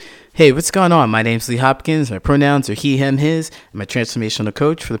Hey, what's going on? My name's Lee Hopkins. My pronouns are he, him, his. I'm a transformational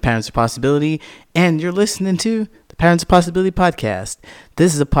coach for the Patterns of Possibility, and you're listening to the Patterns of Possibility podcast.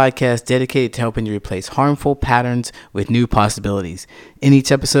 This is a podcast dedicated to helping you replace harmful patterns with new possibilities. In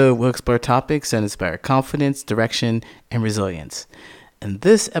each episode, we'll explore topics that inspire confidence, direction, and resilience. In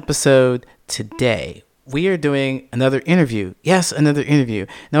this episode today, we are doing another interview. Yes, another interview.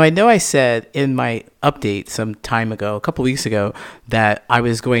 Now, I know I said in my update some time ago, a couple weeks ago, that I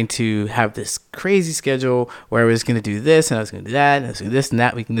was going to have this crazy schedule where I was going to do this and I was going to do that and I was going to do this and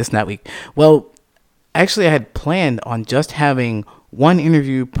that week and this and that week. Well, actually, I had planned on just having one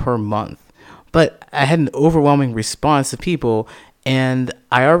interview per month, but I had an overwhelming response of people, and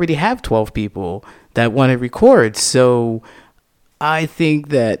I already have 12 people that want to record. So I think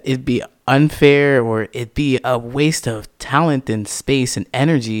that it'd be unfair, or it'd be a waste of talent and space and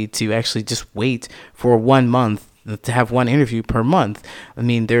energy to actually just wait for 1 month to have one interview per month. I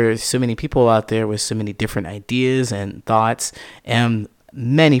mean, there are so many people out there with so many different ideas and thoughts, and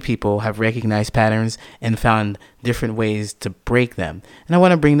many people have recognized patterns and found different ways to break them. And I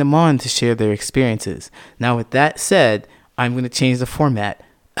want to bring them on to share their experiences. Now, with that said, I'm going to change the format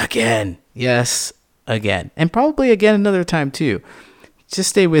again. Yes, again. And probably again another time too.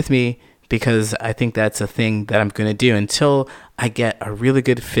 Just stay with me, because I think that's a thing that I'm going to do until I get a really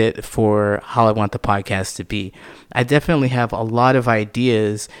good fit for how I want the podcast to be. I definitely have a lot of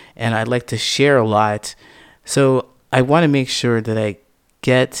ideas and I'd like to share a lot. So I want to make sure that I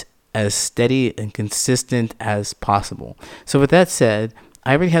get as steady and consistent as possible. So with that said,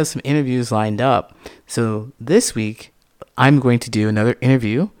 I already have some interviews lined up. So this week, I'm going to do another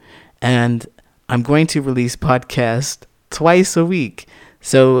interview, and I'm going to release podcast twice a week.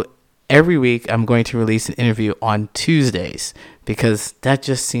 So every week, I'm going to release an interview on Tuesdays, because that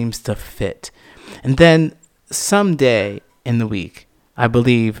just seems to fit. And then someday in the week, I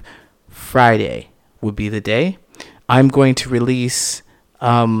believe Friday would be the day, I'm going to release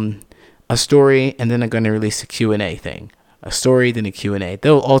a story, and then I'm going to release a Q&A thing. A story, then a Q&A.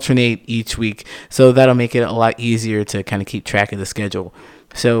 They'll alternate each week, so that'll make it a lot easier to kind of keep track of the schedule.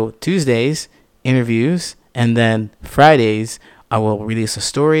 So Tuesdays, interviews, and then Fridays, I will release a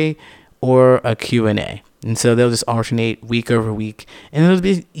story or a Q&A. And so they'll just alternate week over week, and it'll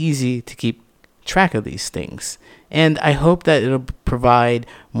be easy to keep track of these things. And I hope that it'll provide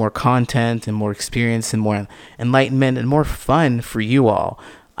more content and more experience and more enlightenment and more fun for you all.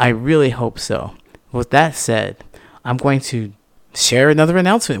 I really hope so. With that said, I'm going to share another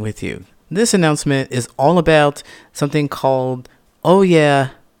announcement with you. This announcement is all about something called Oh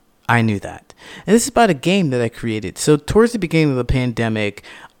Yeah, I Knew That. And this is about a game that I created. So towards the beginning of the pandemic,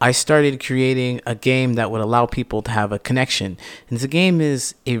 I started creating a game that would allow people to have a connection. And the game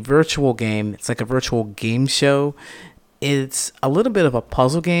is a virtual game. It's like a virtual game show. It's a little bit of a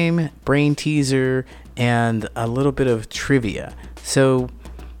puzzle game, brain teaser, and a little bit of trivia. So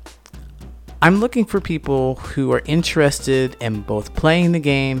I'm looking for people who are interested in both playing the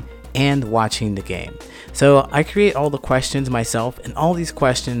game and watching the game. So I create all the questions myself, and all these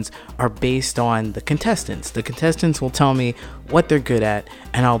questions are based on the contestants. The contestants will tell me what they're good at,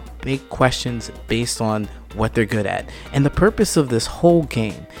 and I'll make questions based on what they're good at. And the purpose of this whole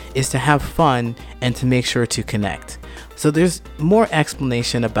game is to have fun and to make sure to connect. So there's more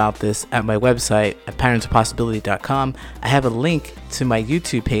explanation about this at my website at patternsofpossibility.com. I have a link to my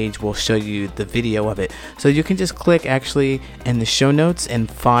YouTube page. Will show you the video of it. So you can just click actually in the show notes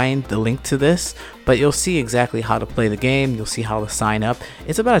and find the link to this. But you'll see exactly how to play the game. You'll see how to sign up.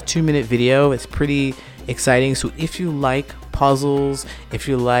 It's about a 2-minute video. It's pretty exciting. So if you like puzzles, if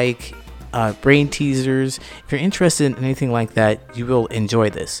you like brain teasers, if you're interested in anything like that, you will enjoy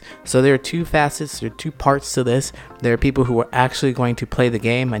this. So there are two facets, there are two parts to this. There are people who are actually going to play the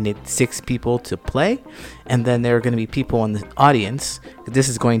game. I need 6 people to play, and then there are going to be people in the audience. This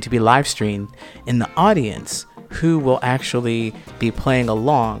is going to be live streamed in the audience who will actually be playing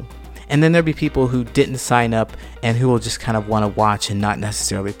along. And then there'll be people who didn't sign up and who will just kind of want to watch and not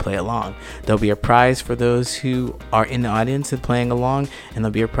necessarily play along. There'll be a prize for those who are in the audience and playing along, and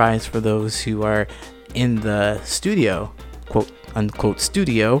there'll be a prize for those who are in the studio, quote unquote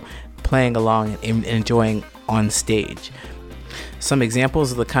studio, playing along and enjoying on stage. Some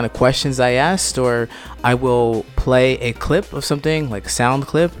examples of the kind of questions I asked, or I will play a clip of something, like a sound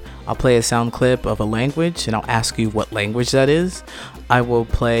clip. I'll play a sound clip of a language, and I'll ask you what language that is. I will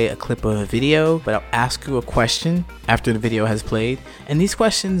play a clip of a video, but I'll ask you a question after the video has played. And these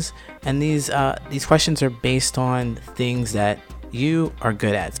questions are based on things that you are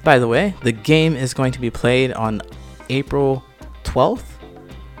good at. By the way, the game is going to be played on April 12th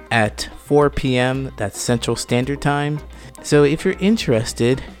at 4 p.m. That's Central Standard Time. So if you're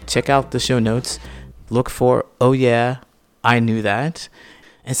interested, check out the show notes. Look for Oh Yeah, I Knew That,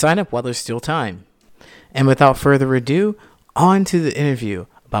 and sign up while there's still time. And without further ado, on to the interview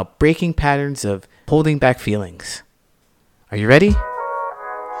about breaking patterns of holding back feelings. Are you ready?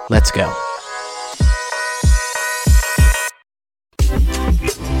 Let's go.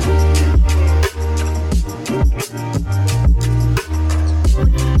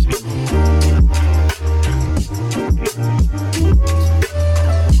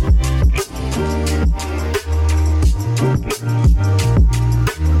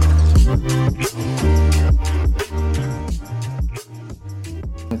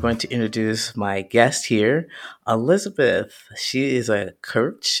 I'm going to introduce my guest here, Elizabeth. She is a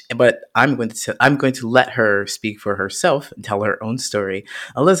coach, but I'm going to let her speak for herself and tell her own story.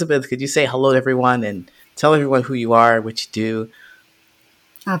 Elizabeth, could you say hello to everyone and tell everyone who you are, what you do?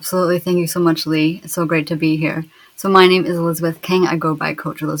 Absolutely. Thank you so much, Lee. It's so great to be here. So my name is Elizabeth King. I go by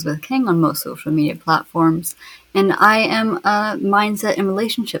Coach Elizabeth King on most social media platforms, and I am a mindset and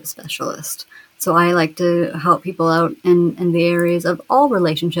relationship specialist. So I like to help people out in the areas of all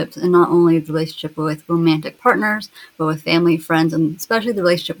relationships, and not only the relationship with romantic partners, but with family, friends, and especially the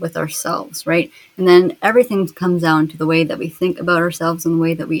relationship with ourselves, right? And then everything comes down to the way that we think about ourselves and the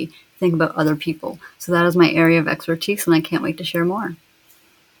way that we think about other people. So that is my area of expertise, and I can't wait to share more.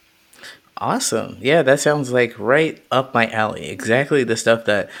 Awesome. Yeah, that sounds like right up my alley. Exactly the stuff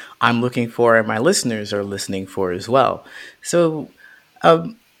that I'm looking for and my listeners are listening for as well. So,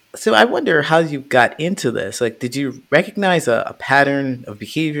 um, so I wonder how you got into this. Like, did you recognize a pattern of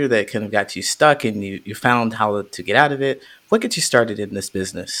behavior that kind of got you stuck and you found how to get out of it? What got you started in this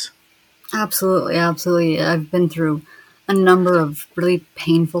business? Absolutely, absolutely. I've been through a number of really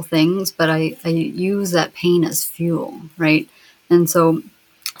painful things, but I use that pain as fuel, right? And so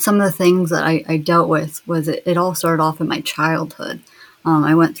some of the things that I dealt with was it all started off in my childhood.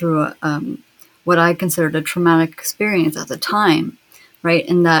 I went through what I considered a traumatic experience at the time, right?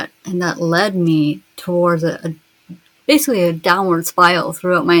 And that led me towards basically a downward spiral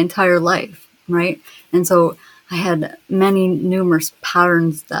throughout my entire life, right? And so I had many numerous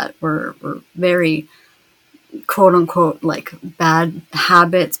patterns that were very quote unquote like bad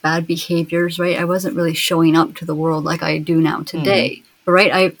habits, bad behaviors, right? I wasn't really showing up to the world like I do now Hmm. today. But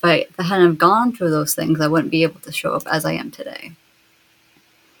right, if I hadn't have gone through those things, I wouldn't be able to show up as I am today.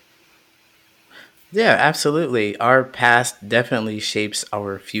 Yeah, absolutely. Our past definitely shapes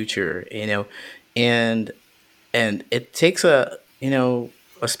our future, and it takes a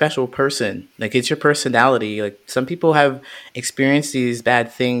special person. Like, it's your personality. Like, some people have experienced these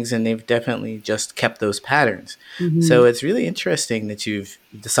bad things and they've definitely just kept those patterns. Mm-hmm. So it's really interesting that you've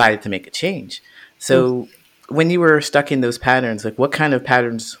decided to make a change. So when you were stuck in those patterns, like, what kind of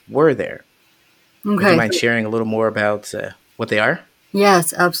patterns were there? Would you Okay. mind sharing a little more about what they are?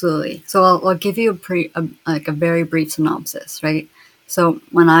 Yes, absolutely. So I'll give you like a very brief synopsis, right? So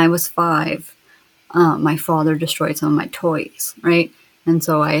when I was 5, my father destroyed some of my toys, right? And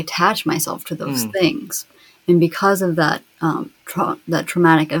so I attached myself to those Mm, things. And because of that, that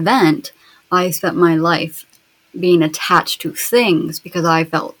traumatic event, I spent my life being attached to things because I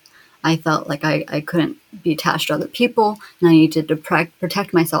felt like I couldn't be attached to other people and I needed to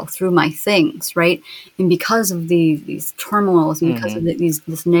protect myself through my things, right? And because of these turmoils and because of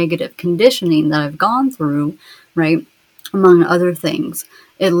mm-hmm, this negative conditioning that I've gone through, right, among other things,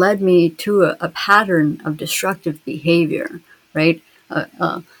 it led me to a pattern of destructive behavior, right?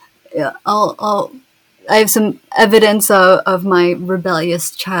 Yeah, I have some evidence of my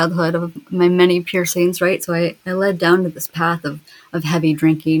rebellious childhood, of my many piercings, right? So I led down to this path of heavy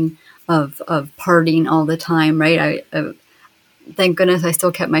drinking, of partying all the time, right? I thank goodness I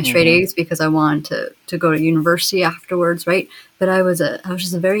still kept my straight mm-hmm. A's because I wanted to go to university afterwards, right? But I was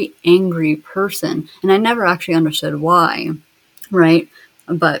just a very angry person, and I never actually understood why, right?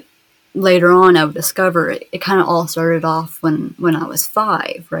 But later on, I would discover it kind of all started off when I was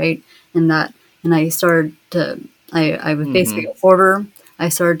 5, right? And that and I started to I was basically Mm-hmm. a hoarder.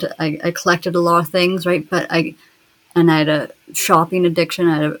 I collected a lot of things, right? But I had a shopping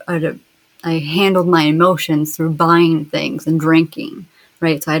addiction. I handled my emotions through buying things and drinking,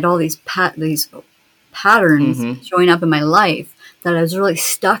 right? So I had all these patterns Mm-hmm. showing up in my life that I was really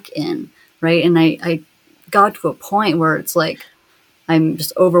stuck in, right? And I got to a point where it's like I'm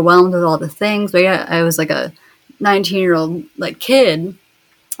just overwhelmed with all the things. Right? I was like a 19-year-old like kid,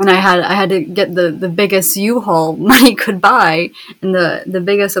 and I had to get the biggest U-Haul money could buy and the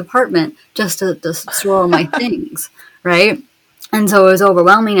biggest apartment just to store all my things, right? And so it was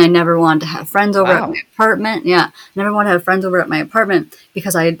overwhelming. I never wanted to have friends over at my Wow. apartment. Yeah, never wanted to have friends over at my apartment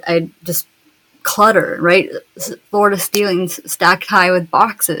because I just clutter, right? Floor to ceilings stacked high with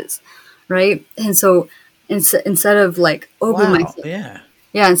boxes, right? And so instead of like opening Wow. myself, Yeah.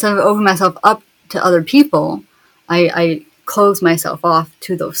 yeah, instead of opening myself up to other people, I closed myself off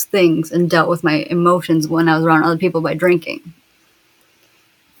to those things and dealt with my emotions when I was around other people by drinking.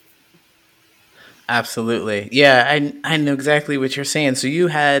 Absolutely. Yeah, I know exactly what you're saying. So you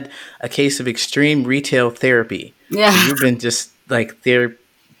had a case of extreme retail therapy. So Yeah. you've been just like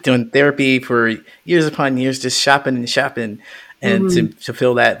doing therapy for years upon years, just shopping and shopping and Hmm. to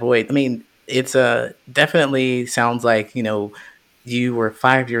fill that void. I mean, it's definitely sounds like, you were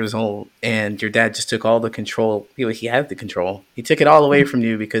 5 years old and your dad just took all the control. He had the control. He took it all away from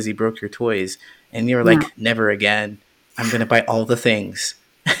you because he broke your toys. And you were Yeah. like, never again. I'm going to buy all the things.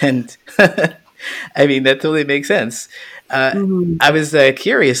 And I mean, that totally makes sense. Uh, Hmm. I was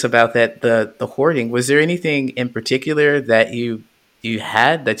curious about that the hoarding. Was there anything in particular that you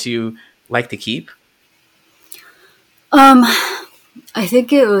had that you like to keep? Um, I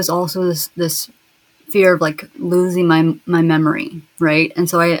think it was also this fear of like losing my memory, right? And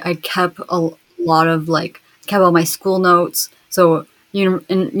so I kept a lot of like kept all my school notes. So in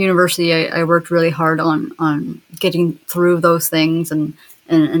university, I worked really hard on getting through those things and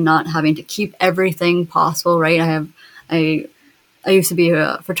not having to keep everything possible, right? I I used to be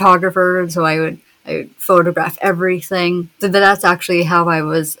a photographer, so I would photograph everything. So that's actually how I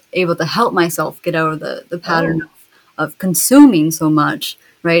was able to help myself get out of the pattern Oh, of consuming so much,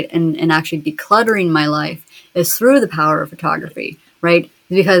 right? And actually decluttering my life is through the power of photography, right?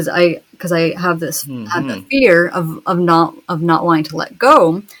 Because I have the hmm, fear of not wanting to let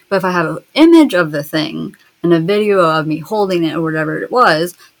go. But if I have an image of the thing and a video of me holding it or whatever it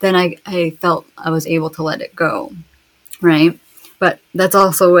was, then I felt I was able to let it go, right? But that's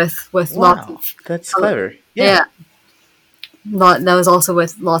also with lots wow, of that's clever. Yeah. yeah, that was also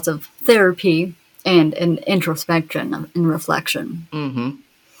with lots of therapy and introspection and reflection. Hmm.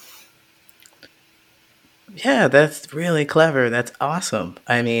 Yeah, that's really clever. That's awesome.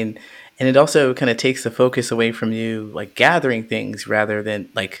 I mean, and it also kind of takes the focus away from you, like gathering things rather than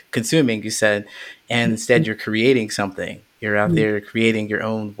like consuming, you said, and instead you're creating something. You're out there creating your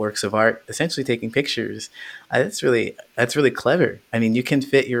own works of art, essentially taking pictures. That's really clever. I mean, you can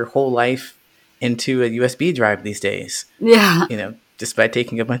fit your whole life into a USB drive these days, Yeah. just by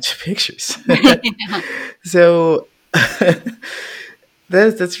taking a bunch of pictures. So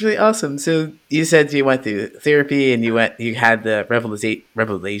that's really awesome. So you said you went through therapy and you had the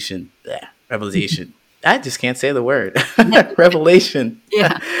revelation. I just can't say the word. Revelation.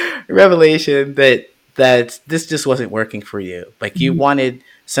 Yeah. Revelation that this just wasn't working for you. Like you wanted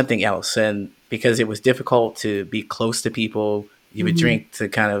something else, and because it was difficult to be close to people, you would Mhm. drink to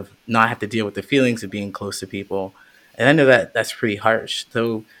kind of not have to deal with the feelings of being close to people. And I know that that's pretty harsh.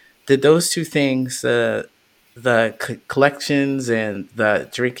 So did those two things, the collections and the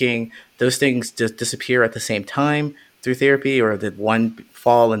drinking, those things just disappear at the same time through therapy, or did one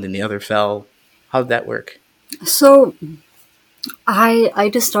fall and then the other fell? How did that work? So I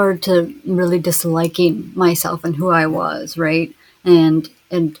just started to really disliking myself and who I was, right? And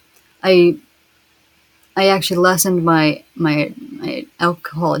I I actually lessened my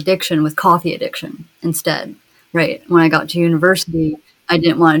alcohol addiction with coffee addiction instead, right? When I got to university, I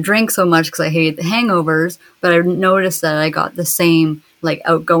didn't want to drink so much because I hated the hangovers, but I noticed that I got the same like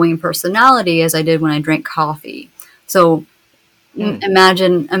outgoing personality as I did when I drank coffee. So Hmm.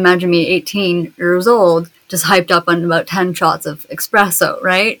 imagine me 18 years old just hyped up on about 10 shots of espresso,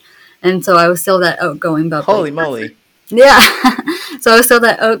 right? And so I was still that outgoing bubbly Holy person. moly. Yeah. So I was still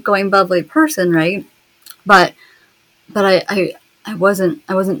that outgoing bubbly person, right? But but I wasn't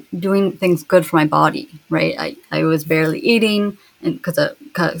doing things good for my body, right? I was barely eating, and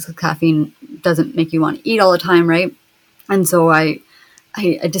because caffeine doesn't make you want to eat all the time, right? And so I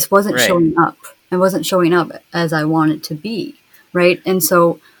just wasn't Right. showing up. I wasn't showing up as I wanted to be, right? And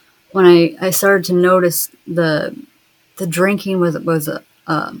so when I started to notice the drinking was a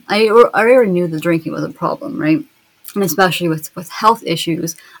I already knew the drinking was a problem, right? And especially with health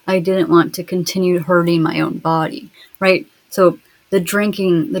issues, I didn't want to continue hurting my own body, right? So the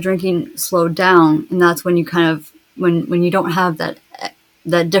drinking slowed down, and that's when you kind of when you don't have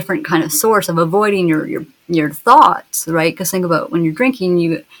that different kind of source of avoiding your thoughts, right? Because think about when you're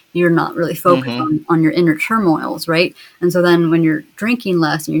drinking, you're not really focused Mm-hmm. on your inner turmoils, right? And so then when you're drinking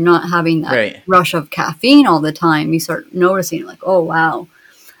less and you're not having that Right. rush of caffeine all the time, you start noticing like, oh wow,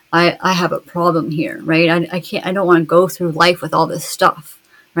 I have a problem here, right? I don't want to go through life with all this stuff,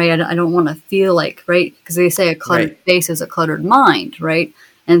 right? I don't want to feel like, right? Because they say a cluttered Right. face is a cluttered mind, right?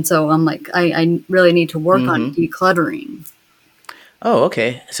 And so I'm like, I really need to work on Mm-hmm. decluttering. Oh,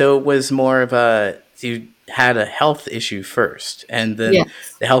 okay. So it was more of a you had a health issue first, and then Yes.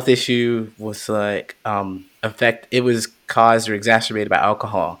 the health issue was like affect. It was caused or exacerbated by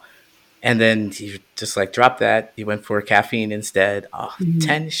alcohol, and then you just like dropped that. You went for caffeine instead. Oh, Mhm.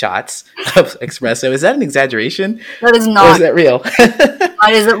 10 shots of espresso. Is that an exaggeration, That is or is not. that real?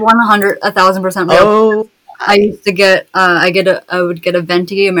 That is 100, 1,000% real. Oh, I used to get, I would get a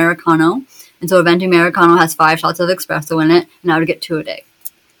venti americano, and so a venti americano has 5 shots of espresso in it, and I would get two a day.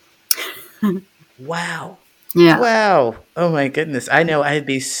 wow. Yeah, Wow. Oh my goodness. I know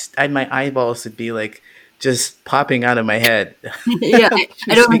my eyeballs would be like just popping out of my head. yeah. I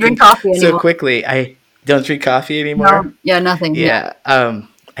You're don't even drink speaking coffee so anymore. quickly. I don't drink coffee anymore. No, yeah, nothing. Yeah. Yeah.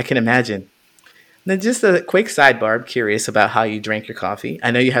 I can imagine. Now, just a quick sidebar. I'm curious about how you drank your coffee.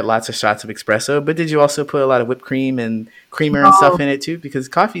 I know you had lots of shots of espresso, but did you also put a lot of whipped cream and creamer and stuff No, in it too? Because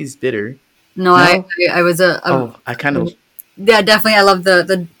coffee is bitter. no. No? I was Oh, I kind of. yeah, definitely. I love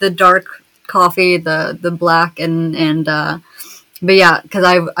the dark coffee, the black but yeah,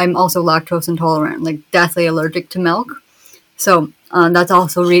 because I'm also lactose intolerant, like deathly allergic to milk. So that's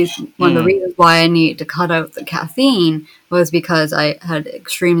also one of the Mm, reasons why I need to cut out the caffeine was because I had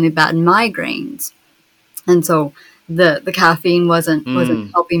extremely bad migraines, and so the caffeine wasn't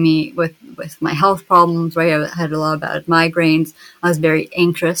mm. helping me with my health problems. Right, I had a lot of bad migraines. I was very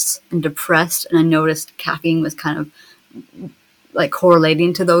anxious and depressed, and I noticed caffeine was kind of like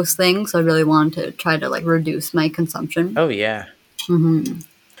correlating to those things. So I really wanted to try to like reduce my consumption. Oh, yeah. Hmm.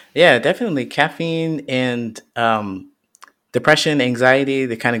 Yeah, definitely. Caffeine and depression, anxiety,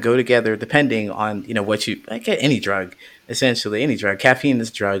 they kind of go together depending on, what you like any drug, essentially any drug. Caffeine is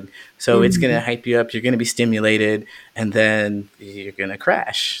a drug. So it's going to Hmm. hype you up. You're going to be stimulated and then you're going to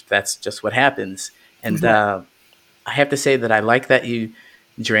crash. That's just what happens. And Exactly. I have to say that I like that you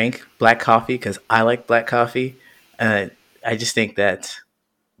drank black coffee because I like black coffee. Uh, I just think that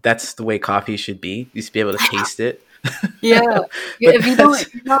that's the way coffee should be. You should be able to taste it. Yeah. But If you don't, that's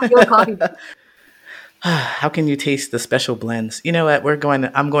if you're not a real coffee. how can you taste the special blends? You know what?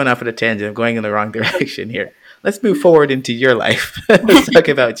 I'm going off on a tangent. I'm going in the wrong direction here. Let's move forward into your life. Let's talk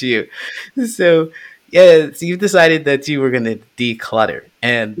about you. So, yeah, so you've decided that you were going to declutter,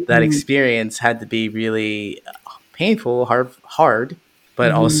 and that Mhm. experience had to be really painful, hard,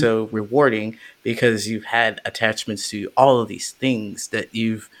 but Mhm. also rewarding because you've had attachments to all of these things that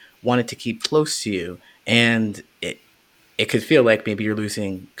you've wanted to keep close to you, and it could feel like maybe you're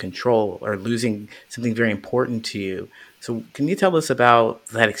losing control or losing something very important to you. So, can you tell us about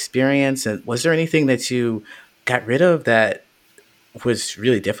that experience? And was there anything that you got rid of that was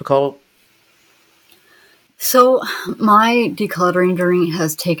really difficult? So my decluttering journey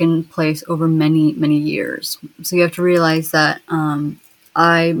has taken place over many, many years. So you have to realize that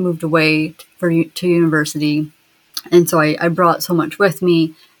I moved away to university, and so I brought so much with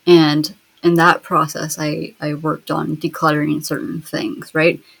me, and in that process, I worked on decluttering certain things,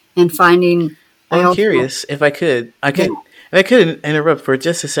 right? And finding, Well, I I'm also, curious if I could, yeah. if I could interrupt for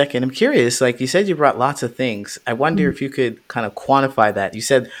just a second. I'm curious, like you said, you brought lots of things. I wonder Mm. if you could kind of quantify that. You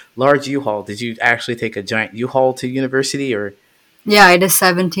said large U-Haul. Did you actually take a giant U-Haul to university or? Yeah, I had a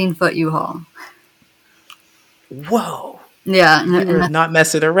 17-foot U-Haul. Whoa, Yeah, you were not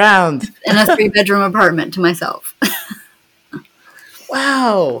messing around. and a three-bedroom apartment to myself.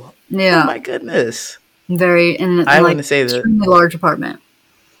 Wow. Oh Yeah, my goodness. very in I want like to say that, extremely large apartment.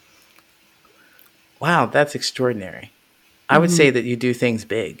 wow, that's extraordinary. I would Hmm. say that you do things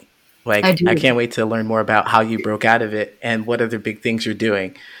big. I Like, I do. can't wait to learn more about how you broke out of it and what other big things you're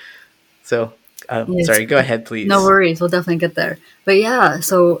doing. So, Yes. sorry, go ahead, No please. worries. We'll definitely get there. But yeah,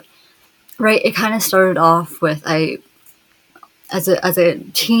 so right, it kind of started off with I as a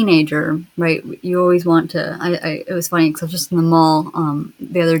teenager, right? You always want to. It was funny because I was just in the mall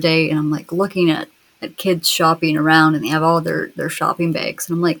the other day, and I'm like looking at kids shopping around, and they have all their shopping bags,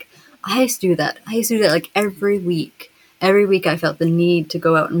 and I'm like, I used to do that. I used to do that like every week. Every week, I felt the need to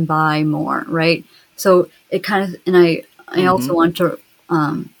go out and buy more, right? So it kind of, and I also Mm-hmm. want to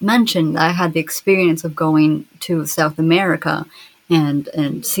mention that I had the experience of going to South America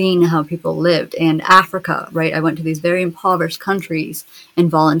and seeing how people lived, and Africa, right? I went to these very impoverished countries and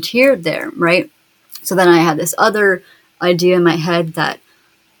volunteered there, right? So then I had this other idea in my head that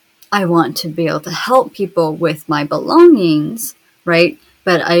I want to be able to help people with my belongings, right?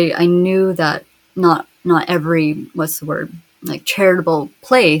 But I knew that not every, what's the word, like charitable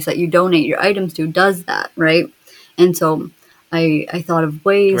place that you donate your items to does that, right? And so I thought of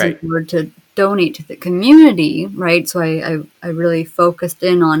ways in Right. order to donate to the community, right? So I really focused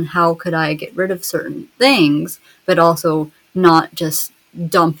in on how could I get rid of certain things, but also not just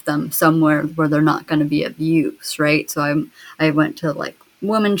dump them somewhere where they're not going to be of use, right? So I went to like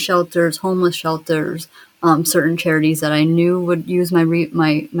women's shelters, homeless shelters, certain charities that I knew would use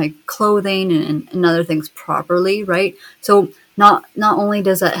my clothing and other things properly, right? So not only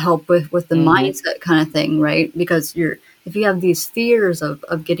does that help with the Mm-hmm. mindset kind of thing, right? Because if you have these fears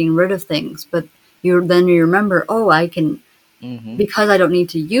of getting rid of things, but you remember, oh, I can, Mm-hmm. because I don't need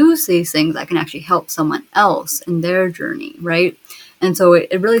to use these things, I can actually help someone else in their journey, right? And so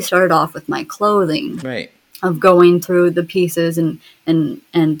it really started off with my clothing, Right. of going through the pieces and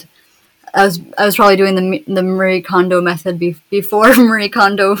I was probably doing the Marie Kondo method before Marie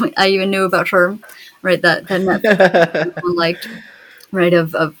Kondo I even knew about her, right? That Netflix everyone liked, right?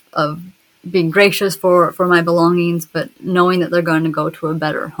 Of being gracious for my belongings, but knowing that they're going to go to a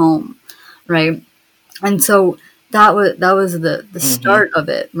better home, right? And so that was the Mm-hmm. start of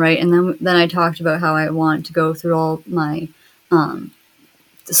it, right? And then I talked about how I wanted to go through all my um,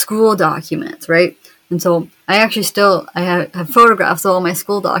 the school documents, right? And so I actually still have photographs of all my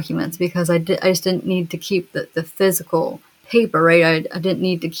school documents because I just didn't need to keep the physical paper, right? I didn't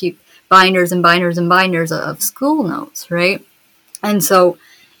need to keep binders and binders and binders of school notes, right? And so,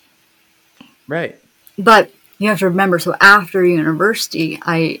 Right. but you have to remember, so after university,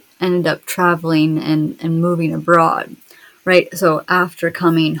 I ended up traveling and moving abroad, right? So after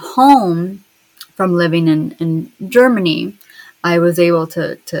coming home from living in Germany, I was able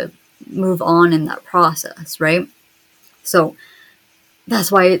to move on in that process, right? So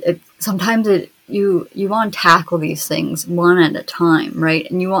that's why sometimes you want to tackle these things one at a time, right?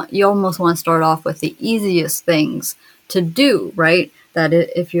 And you almost want to start off with the easiest things to do, right? That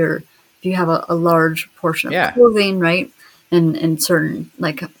if you have a large portion of Yeah. clothing, right? And certain,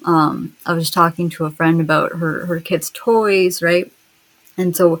 like, I was talking to a friend about her kids' toys, right?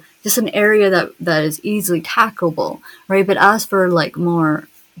 And so just an area that is easily tackleable, right? But as for like more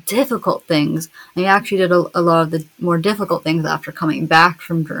difficult things, I actually did a lot of the more difficult things after coming back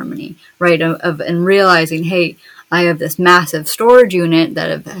from Germany, right? And realizing, hey, I have this massive storage unit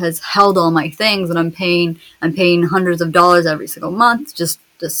that has held all my things, and I'm paying hundreds of dollars every single month just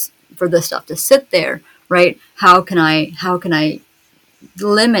for this stuff to sit there, right? How can I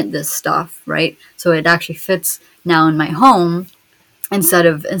limit this stuff, right? So it actually fits now in my home instead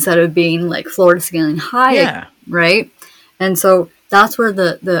of being like floor to ceiling high again, Yeah. right? And so that's where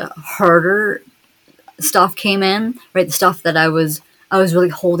the harder stuff came in, right? The stuff that I was really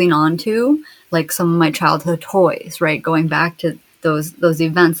holding on to, like some of my childhood toys, right? Going back to those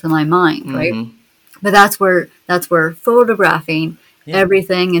events in my mind, right? Mm-hmm. But that's where photographing Yeah.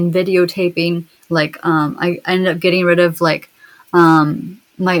 everything and videotaping, like, I ended up getting rid of like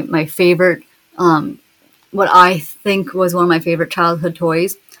my favorite, what I think was one of my favorite childhood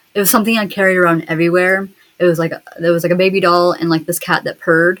toys. It was something I carried around everywhere. It was like a baby doll and like this cat that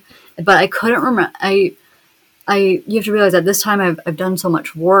purred, but I couldn't remember. You have to realize that this time I've done so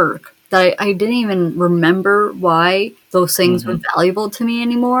much work that I didn't even remember why those things were Mm-hmm. valuable to me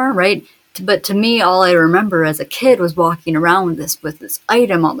anymore, right? But to me, all I remember as a kid was walking around with this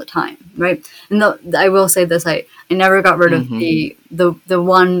item all the time, right? And I will say this: I never got rid of Mm-hmm. the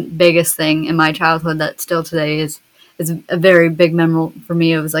one biggest thing in my childhood that still today is a very big memory for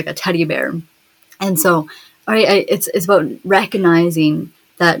me. It was like a teddy bear, and so, it's about recognizing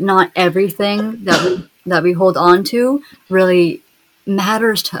that not everything that we hold on to really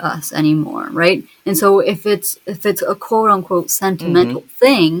matters to us anymore, right? And so if it's a quote unquote sentimental Mm-hmm.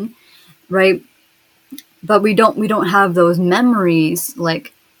 thing, right? But we don't have those memories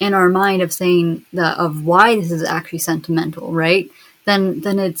like in our mind of saying that of why this is actually sentimental, right? Then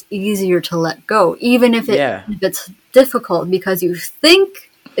it's easier to let go, even Yeah. if it's difficult because you think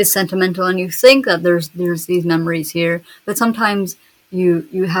it's sentimental and you think that there's these memories here, but sometimes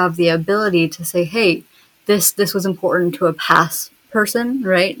you have the ability to say, hey, this was important to a past person,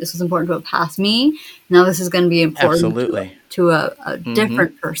 right? This was important to a past me. Now this is going to be important Absolutely. to a Mm-hmm.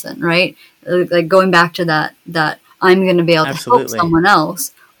 different person, right? Like going back to that I'm going to be able to help Absolutely. someone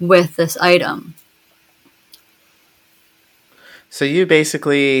else with this item. So you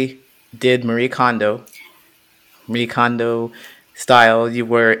basically did Marie Kondo style. You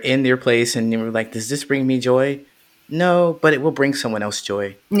were in your place and you were like, does this bring me joy? No, but it will bring someone else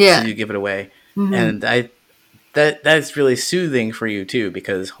joy. So Yeah. you give it away. Hmm. And that's really soothing for you too,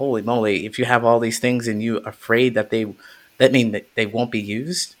 because holy moly, if you have all these things and you afraid that mean that they won't be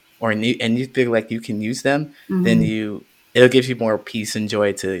used, and you feel like you can use them, then Hmm. it'll give you more peace and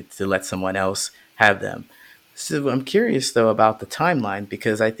joy to let someone else have them. So I'm curious though about the timeline,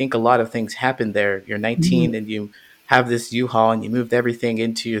 because I think a lot of things happened there. You're Hmm. 19 and you have this U-Haul and you moved everything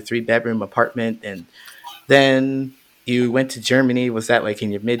into your 3-bedroom apartment, and then you went to Germany. Was that like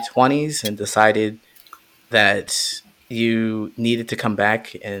in your mid 20s and decided that you needed to come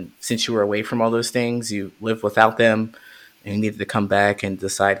back? And since you were away from all those things, you lived without them and you needed to come back and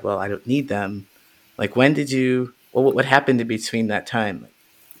decide, well, I don't need them. Like, when did you, what happened in between that time?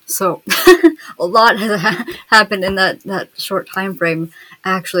 So a lot has happened in that short time frame,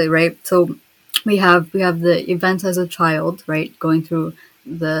 actually, right? So we have the events as a child, right? Going through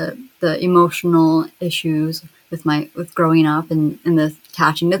the emotional issues with growing up and the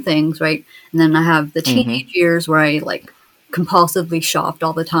attaching to things, right? And then I have the Mm-hmm. teenage years where I like compulsively shopped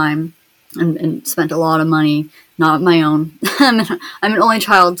all the time and spent a lot of money, not my own. I'm an only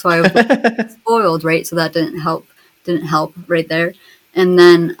child, so I was spoiled, right? So that didn't help right there. And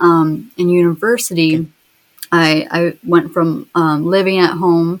then in university, I went from living at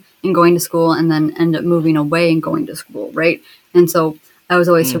home and going to school, and then ended up moving away and going to school, right? And so I was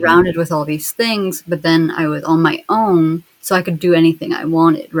always Mm-hmm. surrounded with all these things, but then I was on my own, so I could do anything I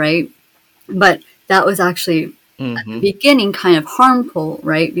wanted, right? But that was actually at the Mm-hmm. beginning kind of harmful,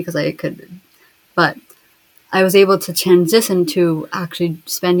 right? Because but I was able to transition to actually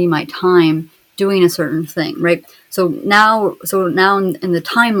spending my time doing a certain thing, right? So now in the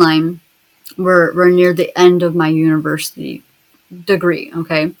timeline, we're near the end of my university degree,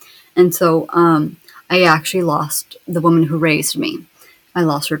 okay? And so I actually lost the woman who raised me. I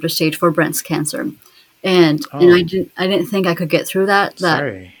lost her to stage 4 breast cancer, and I Oh, didn't think I could get through that.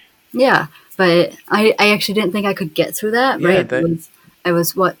 sorry. Yeah, but I actually didn't think I could get through that, Yeah, right? that, I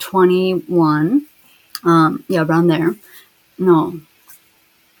was what, 21, yeah, around there. No,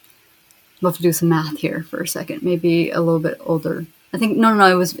 we'll have to do some math here for a second. Maybe a little bit older. I think no,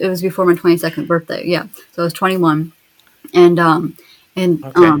 it was before my 22nd birthday. Yeah, so I was 21, and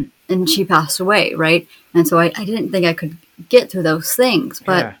okay. and she passed away, right? And so I didn't think I could get through those things,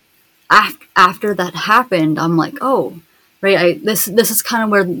 but Yeah. after that happened, I'm like, oh, right. This is kind of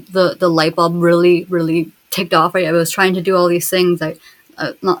where the light bulb really ticked off. Right, I was trying to do all these things. I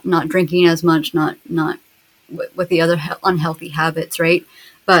not drinking as much, not with the other unhealthy habits, right?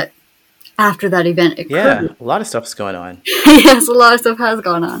 But after that event Yeah, occurred, a lot of stuff's going on. yes, a lot of stuff has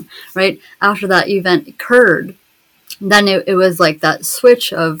gone on, right? After that event occurred, then it was like that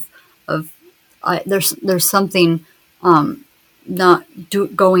switch of there's something not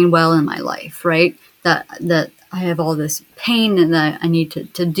going well in my life, right? That I have all this pain and that I need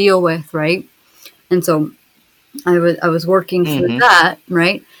to deal with, right? And so I was working through Mm-hmm. that,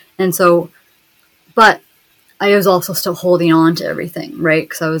 right? And so, but I was also still holding on to everything, right?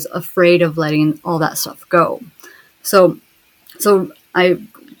 Because I was afraid of letting all that stuff go. So so I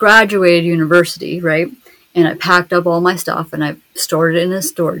graduated university, right? And I packed up all my stuff and I stored it in a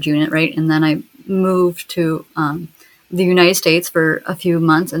storage unit, right? And then I moved to the United States for a few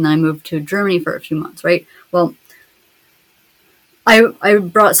months, and then I moved to Germany for a few months, right? Well, I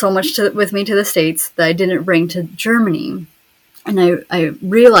brought so much with me to the States that I didn't bring to Germany. And I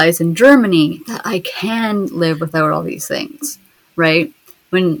realized in Germany that I can live without all these things, right?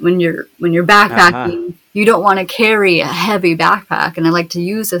 When you're Uh-huh. backpacking, you don't want to carry a heavy backpack. And I like to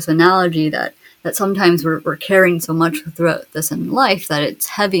use this analogy that sometimes we're carrying so much throughout this in life that it's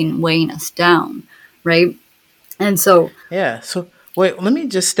heavy and weighing us down, right? And so, Yeah. So wait, let me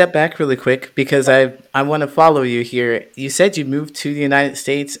just step back really quick because I want to follow you here. You said you moved to the United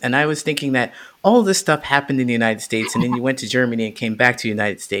States, and I was thinking that all this stuff happened in the United States, and then you went to Germany and came back to the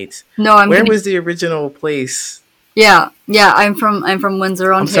United States. no, I'm Where gonna, was the original place? yeah, I'm from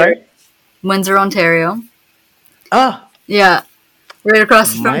Windsor, I'm Ontario. sorry. Windsor, Ontario. Oh, Yeah, right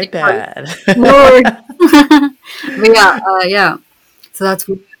across from my Detroit. bad. No worries. But yeah, yeah. So that's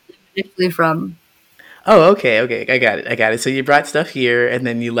where I'm initially from. Oh, okay, okay, I got it, I got it. So you brought stuff here, and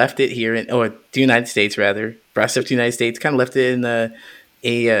then you left it here, or the United States rather. Brought stuff to the United States, kind of left it in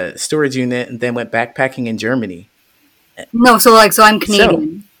a storage unit, and then went backpacking in Germany. No, so I'm So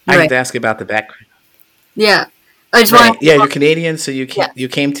Canadian. I have Right. to ask about the back. Yeah. I just want Right, yeah, you're Canadian, so yeah. you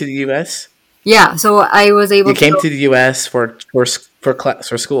came to the U.S. Yeah. So I was able You to came go. to the U.S. for class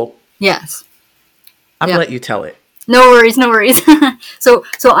for school. Yes. I'm Yeah. gonna let you tell it. No worries. No worries. So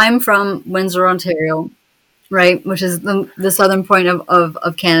I'm from Windsor, Ontario, right, which is the southern point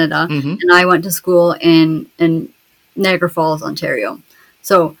of Canada, Mm-hmm. and I went to school in Niagara Falls, Ontario.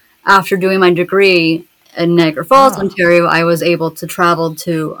 So after doing my degree in Niagara Falls, Oh, Ontario, I was able to travel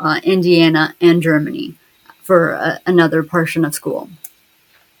to Indiana and Germany for another portion of school.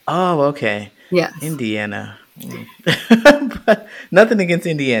 oh, okay. Yes. Indiana. Mm. But nothing against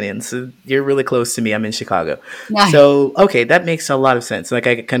Indianians. You're really close to me. I'm in Chicago. Nice. So, okay, that makes a lot of sense. Like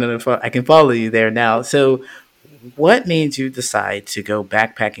I can follow you there now. So, what made you decide to go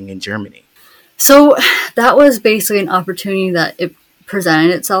backpacking in Germany? So that was basically an opportunity that it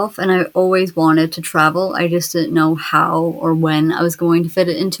presented itself, and I always wanted to travel. I just didn't know how or when I was going to fit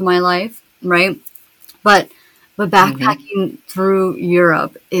it into my life, right? But Mm-hmm. backpacking through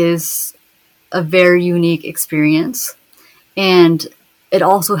Europe is a very unique experience, and it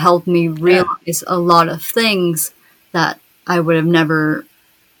also helped me Yeah. realize a lot of things that I would have never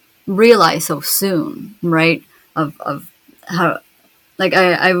realized so soon, right? Of how, like,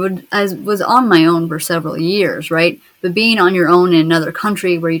 I was on my own for several years, right? But being on your own in another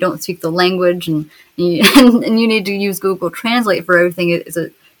country where you don't speak the language, and you, and you need to use Google Translate for everything is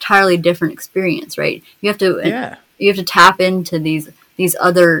a entirely different experience, right? Yeah. You have to tap into these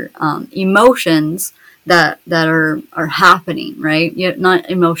other emotions that are happening, right? You have, not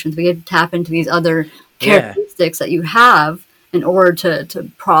emotions, but you have to tap into these other Yeah. characteristics that you have in order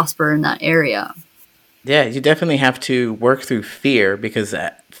to prosper in that area. Yeah, you definitely have to work through fear because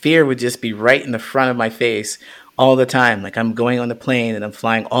fear would just be right in the front of my face all the time. Like I'm going on the plane and I'm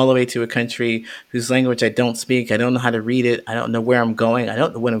flying all the way to a country whose language I don't speak. I don't know how to read it. I don't know where I'm going. I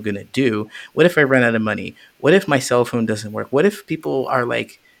don't know what I'm going to do. What if I run out of money? What if my cell phone doesn't work? What if people are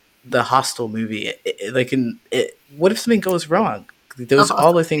like the Hostel movie? What if something goes wrong? Those are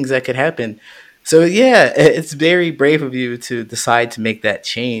all the things that could happen. So yeah, it's very brave of you to decide to make that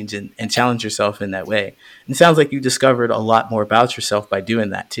change and challenge yourself in that way. And it sounds like you discovered a lot more about yourself by doing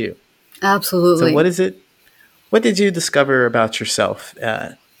that too. So Absolutely. what is it? What did you discover about yourself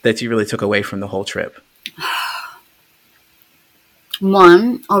that you really took away from the whole trip?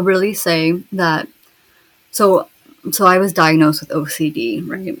 One, I'll really say that so so I was diagnosed with OCD,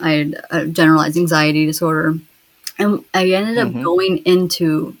 right? I had a generalized anxiety disorder, and I ended up Mm-hmm. going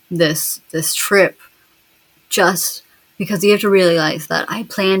into this trip just because you have to realize that I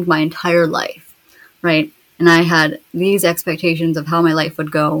planned my entire life, right? And I had these expectations of how my life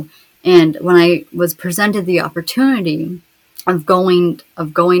would go. And when I was presented the opportunity of going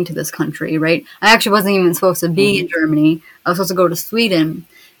to this country, right? I actually wasn't even supposed to be Mm-hmm. in Germany. I was supposed to go to Sweden,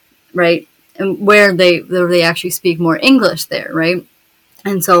 right? And where they actually speak more English there, right?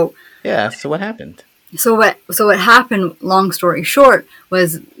 And Yeah. So what happened? what happened, long story short,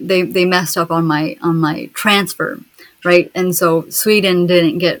 was they messed up on my transfer, right? And so Sweden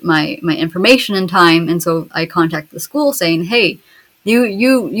didn't get my information in time, and so I contacted the school saying, hey,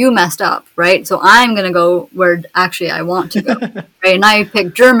 you messed up, right? So I'm gonna go where actually I want to go, right? And I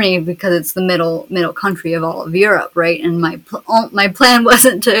picked Germany because it's the middle country of all of Europe, right? And my plan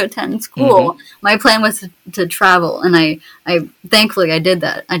wasn't to attend school. Mm-hmm. My plan was to travel, and I thankfully I did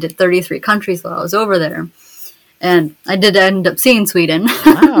that. I did 33 countries while I was over there, and I did end up seeing Sweden.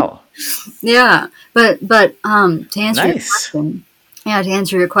 Wow. Yeah, to answer your Nice. question, yeah, to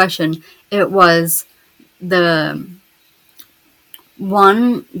answer your question, it was the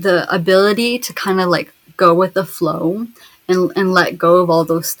the ability to kind of like go with the flow and let go of all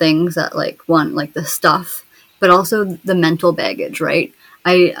those things that like the stuff, but also the mental baggage, right?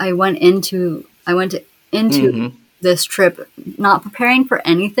 I went into Mm-hmm. this trip not preparing for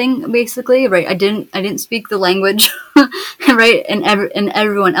anything, basically, right? I didn't speak the language, right? And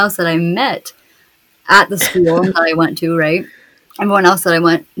everyone else that I met at the school that I went to, right? Everyone else that I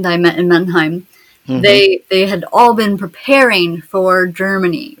met in Mannheim, Mm-hmm. they had all been preparing for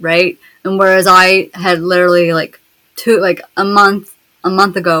Germany, right? And whereas I had literally like a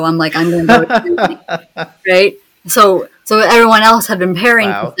month ago, I'm like, I'm gonna go to Germany, right? So everyone else had been preparing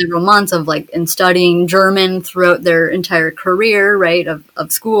for Wow. several months of like and studying German throughout their entire career, right,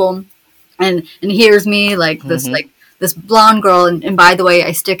 of school. And here's me Mm-hmm. like this blonde girl, and by the way,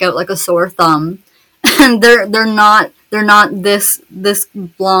 I stick out like a sore thumb. And they're not this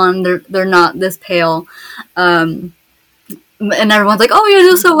blonde, they're not this pale. Um and everyone's like, "Oh, you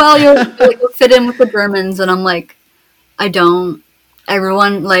do so well. You'll fit in with the Germans." And I'm like, "I don't."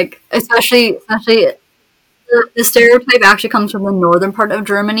 Everyone, like, especially the stereotype actually comes from the northern part of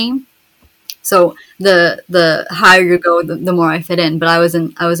Germany. So the higher you go, the more I fit in. But I was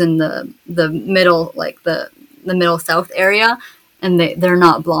in the middle, like the middle south area, and they're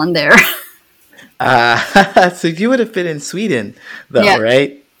not blonde there. So you would have been in Sweden, though, Yeah.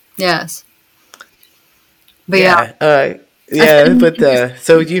 right? Yes. But yeah, Yeah. it's Yeah. been But interesting.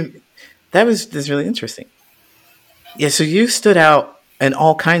 so you that's really interesting. Yeah. So you stood out in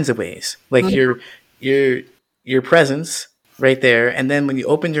all kinds of ways, like your your presence right there, and then when you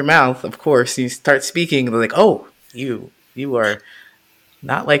opened your mouth, of course, you start speaking. They're like, "Oh, you are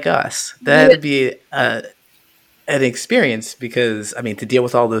not like us." Yeah. That'd be an experience because I mean to deal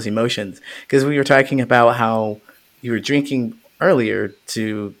with all those emotions. Because we were talking about how you were drinking earlier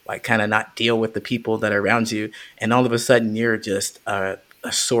to like kind of not deal with the people that are around you, and all of a sudden you're just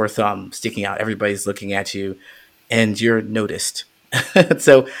a sore thumb sticking out. Everybody's looking at you, and you're noticed.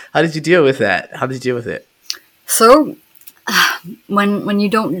 So, how did you deal with that? How did you deal with it? So when you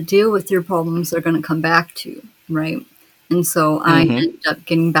don't deal with your problems, they're going to come back to you, right? And so I Mm-hmm. ended up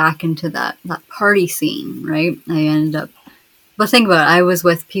getting back into that party scene, right? I ended up, but think about it, I was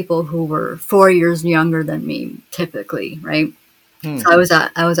with people who were 4 years younger than me, typically, right? Hmm. So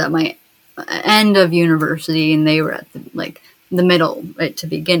I was at my end of university, and they were at the middle, right, to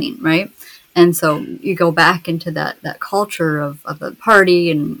beginning, right? And so you go back into that culture of the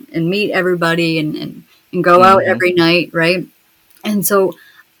party, and meet everybody, and go out Mm-hmm. every night, right? And so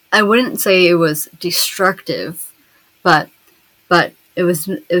I wouldn't say it was destructive, but it was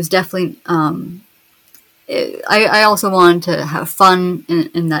definitely. I also wanted to have fun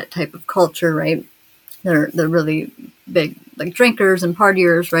in that type of culture, right? They're really big, like, drinkers and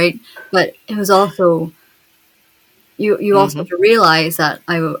partiers, right? But it was also, you also Mm-hmm. have to realize that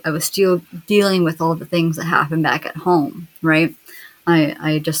I was still dealing with all the things that happened back at home, right?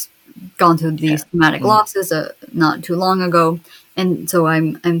 I just gone through Yeah. these traumatic Mm-hmm. losses not too long ago, and so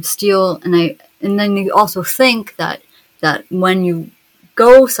I'm still, and then you also think that when you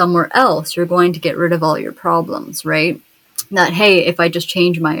go somewhere else, you're going to get rid of all your problems, right? That, hey, if I just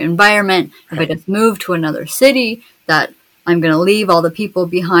change my environment, if I Right. just move to another city, that I'm going to leave all the people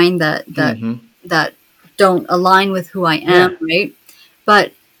behind Mm-hmm. that don't align with who I Yeah. am, right?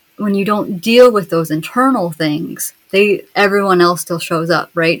 But when you don't deal with those internal things, everyone else still shows up,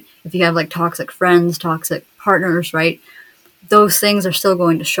 right? If you have like toxic friends, toxic partners, right? Those things are still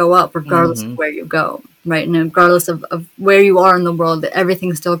going to show up regardless of Mm-hmm. where you go, right? And regardless of where you are in the world,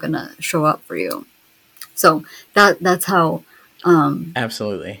 everything's still going to show up for you. So that's how,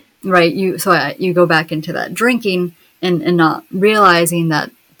 Absolutely. right? You go back into that drinking, and not realizing that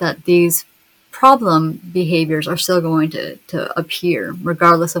these problem behaviors are still going to appear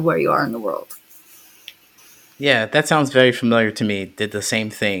regardless of where you are in the world. Yeah, that sounds very familiar to me. Did the same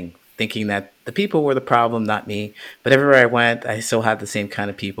thing, thinking that the people were the problem, not me. But everywhere I went, I still had the same kind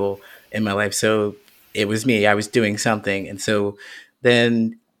of people in my life. So it was me. I was doing something. And so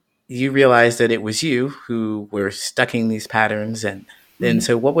then you realized that it was you who were stuck in these patterns. And then, Mhm.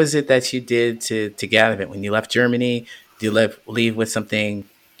 so what was it that you did to get out of it? When you left Germany, do you leave with something?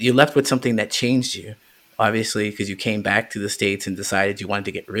 You left with something that changed you, obviously, because you came back to the States and decided you wanted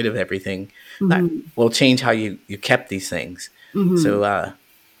to get rid of everything, not Mhm. will change how you kept these things. Mhm. So,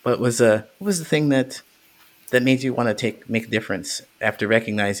 what was the thing that made you want to make a difference after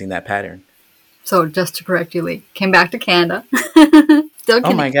recognizing that pattern? So just to correct you, Lee, came back to Canada. Still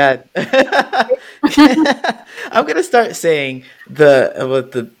Oh my Canadian. god! I'm gonna start saying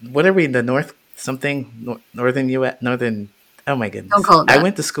the what are we, the north something northern U.S. northern. Oh my Don't goodness! call it I that.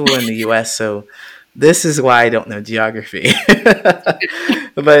 went to school in the U.S., so this is why I don't know geography.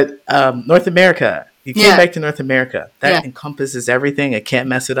 But North America, you came Yeah, back to North America. yeah, That encompasses everything. I can't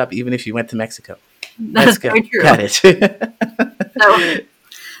mess it up, even if you went to Mexico. that's Let's very go. true. Got it. So,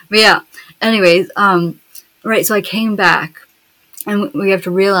 but yeah. Anyways, right. So I came back, and we have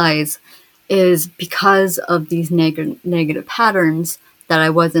to realize is because of these negative patterns that I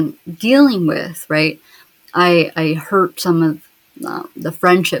wasn't dealing with. Right. I hurt some of the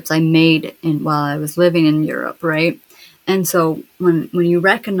friendships I made while I was living in Europe. Right. And so when you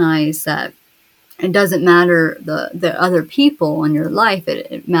recognize that it doesn't matter the other people in your life,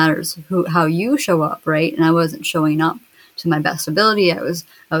 it matters how you show up, right? And I wasn't showing up to my best ability. I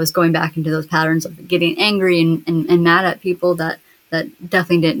was going back into those patterns of getting angry and mad at people that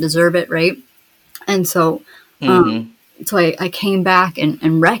definitely didn't deserve it, right? And so um, Hmm. I came back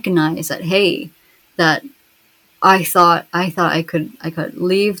and recognized that, hey, that I thought I could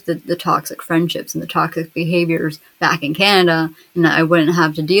leave the toxic friendships and the toxic behaviors back in Canada, and that I wouldn't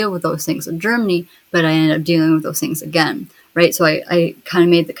have to deal with those things in Germany, but I ended up dealing with those things again, right? So I kind of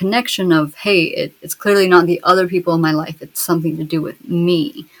made the connection of, hey, it's clearly not the other people in my life; it's something to do with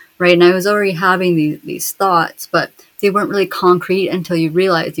me, right? And I was already having these thoughts, but they weren't really concrete until you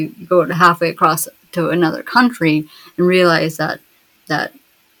realize you go halfway across to another country and realize that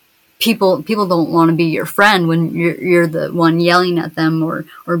people don't want to be your friend when you're the one yelling at them or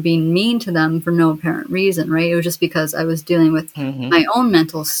being mean to them for no apparent reason, right? It was just because I was dealing with Hmm. my own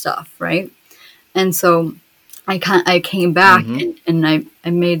mental stuff, right? And so I came back Hmm. and I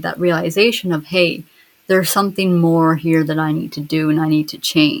made that realization of, hey, there's something more here that I need to do and I need to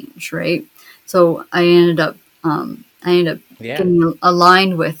change, right? So I ended up Yeah. getting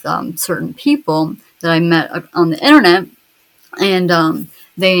aligned with certain people that I met on the internet, and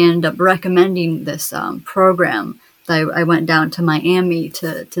they ended up recommending this program that I went down to Miami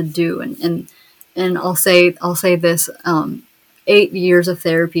to do, and I'll say this. 8 years of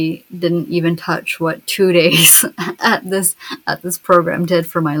therapy didn't even touch what 2 days at this program did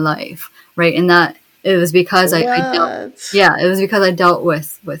for my life, right? And that it was because I dealt, What? yeah, it was because I dealt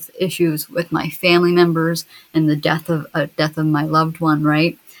with issues with my family members and the death of my loved one,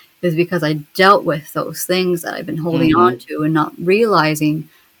 right? It was because I dealt with those things that I've been holding on Mm-hmm. to and not realizing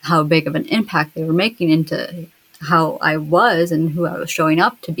how big of an impact they were making into how I was and who I was showing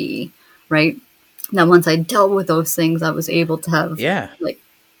up to be, right? Now, once I dealt with those things, I was able to have Yeah. like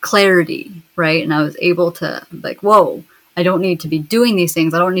clarity, right? And I was able to like, whoa, I don't need to be doing these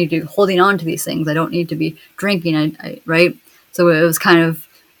things. I don't need to be holding on to these things. I don't need to be drinking. Right. So it was kind of,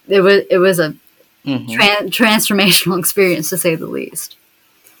 it was a Mm-hmm. transformational experience to say the least.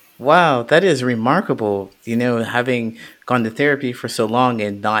 Wow, that is remarkable. Having gone to therapy for so long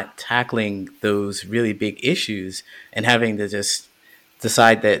and not tackling those really big issues and having to just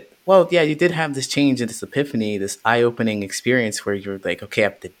decide that, well, yeah, you did have this change and this epiphany, this eye opening experience where you're like, okay, I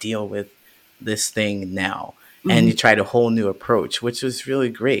have to deal with this thing now. And Mhm. you tried a whole new approach, which was really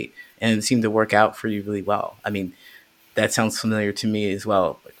great. And it seemed to work out for you really well. I mean, that sounds familiar to me as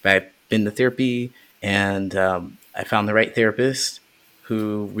well. Like, I've been to therapy, and I found the right therapist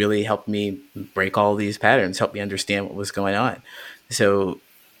who really helped me break all these patterns, helped me understand what was going on. So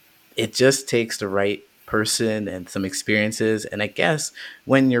it just takes the right person and some experiences. And I guess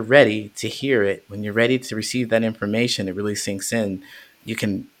when you're ready to hear it, when you're ready to receive that information, it really sinks in. You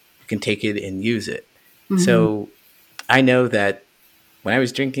can take it and use it. Mhm. So I know that when I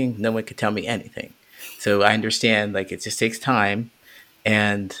was drinking, no one could tell me anything. So I understand, like, it just takes time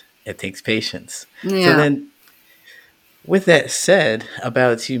and it takes patience. So Yeah. then, with that said,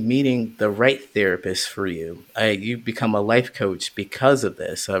 about you meeting the right therapist for you, you've become a life coach because of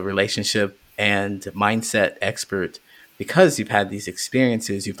this, a relationship and mindset expert because you've had these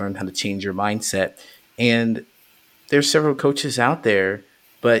experiences. You've learned how to change your mindset. And there's several coaches out there,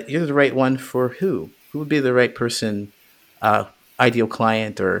 but you're the right one for who? Who would be the right person, uh, ideal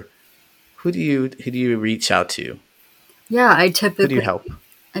client, or who do you reach out to? Yeah. Who do you help?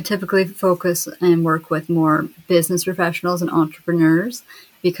 I typically focus and work with more business professionals and entrepreneurs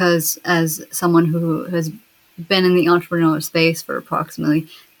because, as someone who has been in the entrepreneurial space for approximately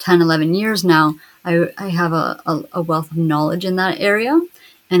 10, 11 years now, I have a wealth of knowledge in that area.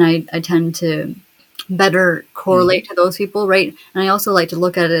 And I tend to better Hmm. correlate to those people, right? And I also like to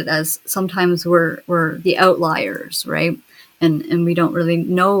look at it as sometimes we're the outliers, right? And we don't really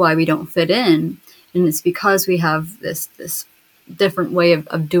know why we don't fit in. And it's because we have this different way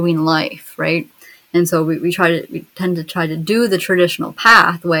of doing life, right? And so we tend to try to do the traditional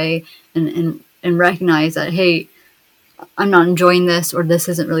pathway and recognize that, hey, I'm not enjoying this, or this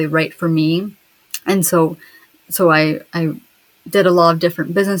isn't really right for me. And so I did a lot of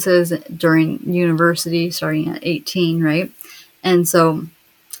different businesses during university, starting at 18, right? And so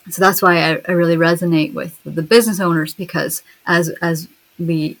that's why I really resonate with the business owners, because as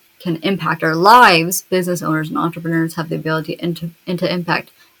we can impact our lives, business owners and entrepreneurs have the ability to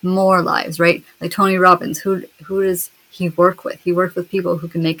impact more lives, right? Like Tony Robbins, who does he work with? He works with people who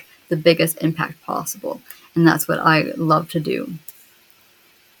can make the biggest impact possible, and that's what I love to do.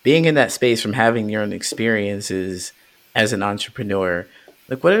 Being in that space from having your own experiences as an entrepreneur,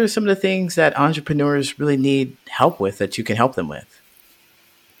 like, what are some of the things that entrepreneurs really need help with that you can help them with?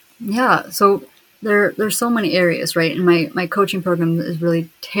 Yeah, so there's so many areas, right? And my coaching program is really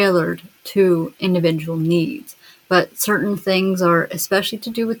tailored to individual needs. But certain things are especially to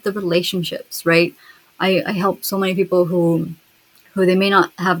do with the relationships, right? I help so many people who they may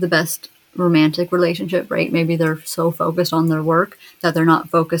not have the best romantic relationship, right? Maybe they're so focused on their work that they're not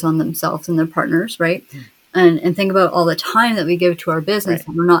focused on themselves and their partners, right? And think about all the time that we give to our business Right.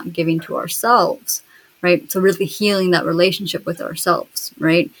 that we're not giving to ourselves, right? So really healing that relationship with ourselves,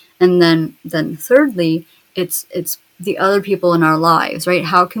 right? And then thirdly, it's the other people in our lives, right?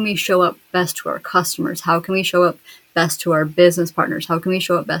 How can we show up best to our customers? How can we show up best to our business partners? How can we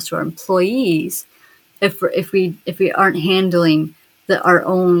show up best to our employees if we aren't handling our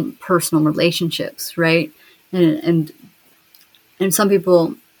own personal relationships, right? And and some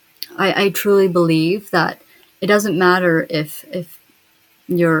people, I truly believe that it doesn't matter if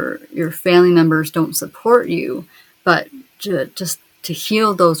your family members don't support you, but just to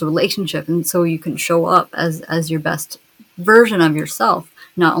heal those relationships, and so you can show up as your best version of yourself,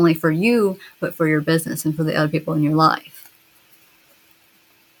 not only for you but for your business and for the other people in your life.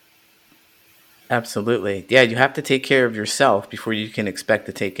 Absolutely. Yeah, you have to take care of yourself before you can expect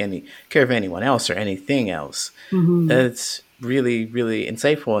to take any care of anyone else or anything else. Hmm. That's really, really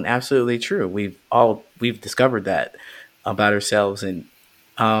insightful and absolutely true. We've discovered that about ourselves. And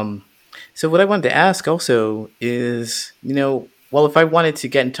um, So what I wanted to ask also is, well, if I wanted to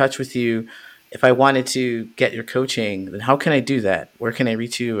get in touch with you, if I wanted to get your coaching, then how can I do that? Where can I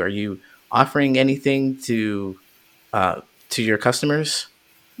reach you? Are you offering anything uh, to your customers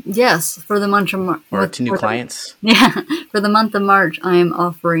Yes, for the month of or to new clients? yeah, for the month of March, I am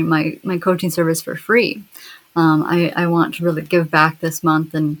offering my coaching service for free. I want to really give back this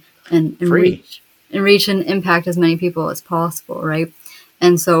month and Free. reach and impact as many people as possible, right?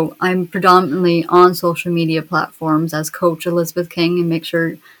 And so I'm predominantly on social media platforms as Coach Elizabeth King, and make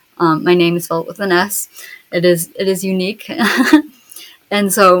sure my name is spelled with an S. It is unique,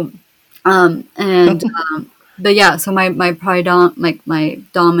 and so and but yeah, so my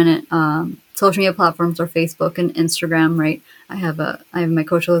dominant social media platforms are Facebook and Instagram, right? I have my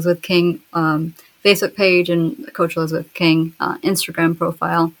Coach Elizabeth King Facebook page and Coach Elizabeth King Instagram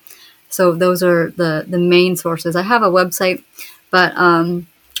profile. So those are the main sources. I have a website, but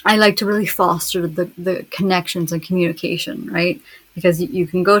I like to really foster the connections and communication, right? Because you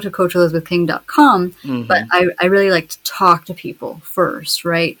can go to coachelizabethking.com, but Hmm. I really like to talk to people first,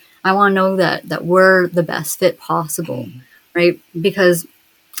 right? I want to know that we're the best fit possible, right? Because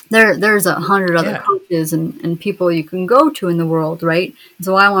there's 100 other Yeah. coaches and people you can go to in the world, right?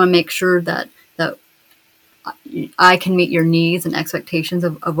 So I want to make sure that I can meet your needs and expectations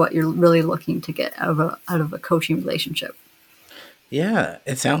of what you're really looking to get out of a coaching relationship. Yeah,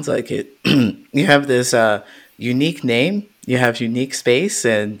 it sounds like it. You have this unique name, you have unique space,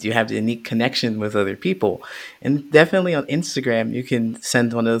 and you have unique connection with other people. And definitely on Instagram, you can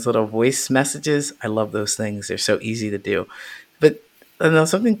send one of those little voice messages. I love those things; they're so easy to do. But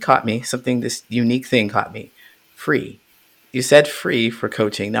something caught me. Something this unique thing caught me. Free. You said free for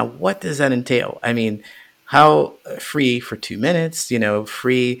coaching. Now, what does that entail? I mean, how free for 2 minutes?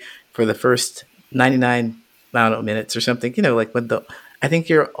 Free for the first 99, I don't know, minutes or something. Like when I think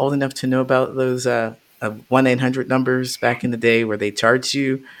you're old enough to know about those 1-800 numbers back in the day where they charged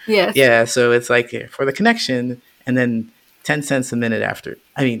you. Yes. Yeah, so it's like for the connection and then 10 cents a minute after.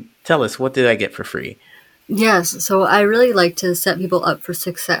 I mean, tell us, what did I get for free? Yes. So I really like to set people up for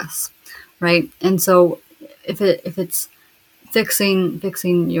success, right? And so if it's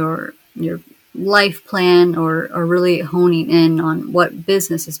fixing your life plan, or really honing in on what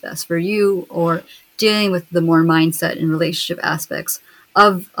business is best for you, or dealing with the more mindset and relationship aspects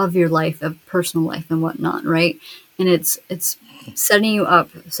of your life, of personal life and whatnot, right? And it's setting you up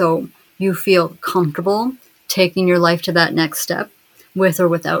so you feel comfortable taking your life to that next step with or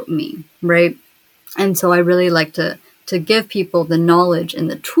without me, right? And so I really like to give people the knowledge and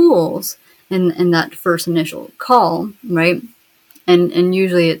the tools in that first initial call, right? And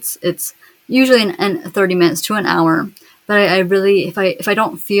usually it's usually in 30 minutes to an hour. But I really, if I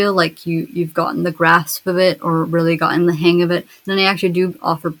don't feel like you've gotten the grasp of it or really gotten the hang of it, then I actually do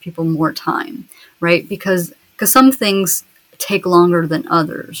offer people more time, right? Because some things take longer than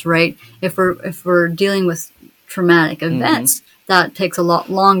others, right? If we're dealing with traumatic Mm-hmm. events, that takes a lot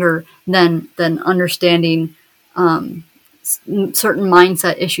longer than understanding certain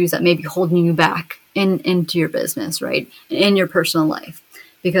mindset issues that may be holding you back into your business, right? In your personal life.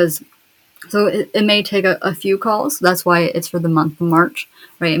 Because so it may take a few calls. That's why it's for the month of March,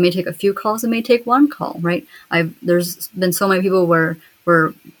 right? It may take a few calls. It may take one call, right? There's been so many people where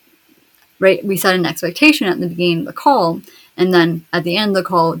right, we set an expectation at the beginning of the call, and then at the end of the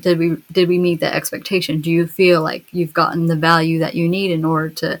call, did we meet that expectation? Do you feel like you've gotten the value that you need in order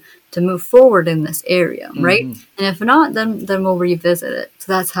to move forward in this area, right? Mm-hmm. And if not, then we'll revisit it.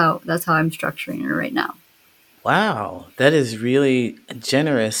 So that's how I'm structuring it right now. Wow, that is really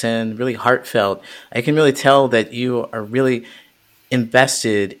generous and really heartfelt. I can really tell that you are really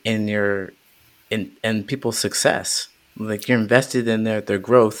invested in in people's success. Like you're invested in their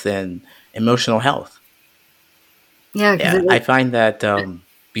growth and emotional health. Yeah, because Yeah, I find that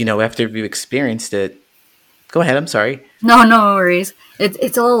after you experienced it. Go ahead. I'm sorry. no worries.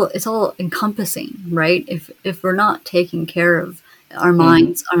 It's all encompassing, right? If we're not taking care of our Mm-hmm.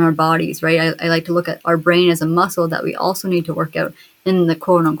 minds and our bodies, right? I like to look at our brain as a muscle that we also need to work out in the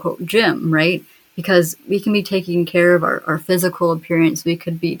quote unquote gym, right? Because we can be taking care of our physical appearance, we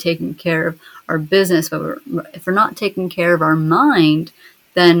could be taking care of our business, but if we're not taking care of our mind,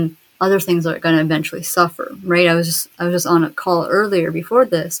 then other things are going to eventually suffer, right? I was just on a call earlier before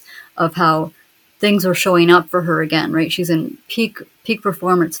this of how things are showing up for her again, right? She's in peak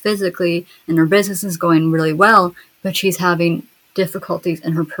performance physically, and her business is going really well, but she's having difficulties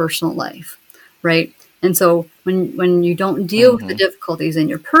in her personal life, right? And so when you don't deal with the Mm-hmm. difficulties in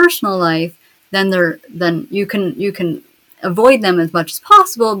your personal life, then you can avoid them as much as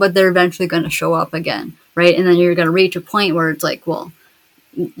possible, but they're eventually going to show up again, right? And then you're going to reach a point where it's like, well,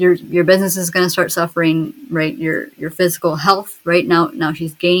 your business is going to start suffering, right? Your physical health, right? Now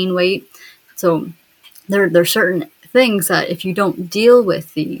she's gaining weight. So there's certain things that if you don't deal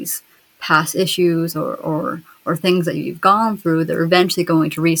with these past issues or things that you've gone through, they're eventually going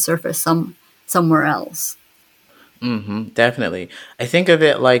to resurface somewhere else. Definitely. I think of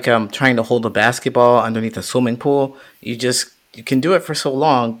it like trying to hold a basketball underneath a swimming pool. You can do it for so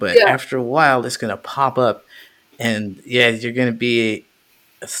long, but Yeah. after a while, it's gonna pop up, and yeah, you're gonna be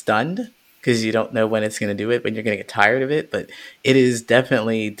stunned because you don't know when it's gonna do it, when you're gonna get tired of it. But it is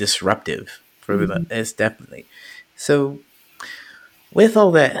definitely disruptive for the. Mhm. It's definitely so. With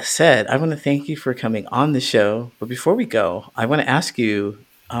all that said, I want to thank you for coming on the show. But before we go, I want to ask you,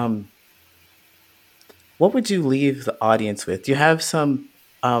 what would you leave the audience with? Do you have some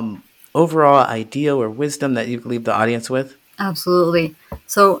overall idea or wisdom that you could leave the audience with? Absolutely.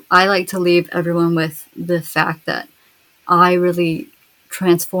 So I like to leave everyone with the fact that I really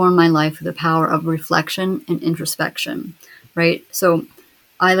transform my life with the power of reflection and introspection, right? So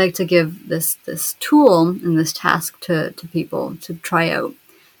I like to give this tool and this task to people to try out.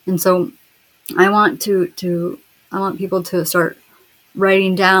 And so I want to I want people to start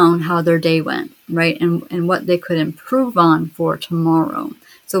writing down how their day went, right? And what they could improve on for tomorrow.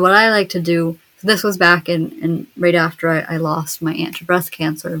 So what I like to do, so this was back in right after I lost my aunt to breast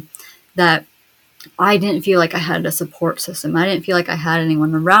cancer, that I didn't feel like I had a support system. I didn't feel like I had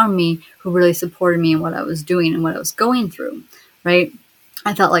anyone around me who really supported me in what I was doing and what I was going through, right?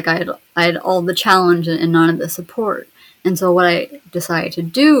 I felt like I had all the challenge and none of the support. And so what I decided to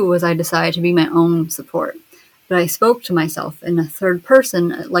do was I decided to be my own support. But I spoke to myself in a third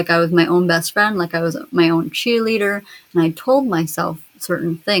person, like I was my own best friend, like I was my own cheerleader, and I told myself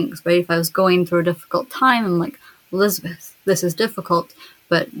certain things, right? If I was going through a difficult time, I'm like, Elizabeth, this is difficult,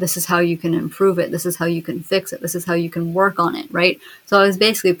 but this is how you can improve it. This is how you can fix it. This is how you can work on it, right? So I was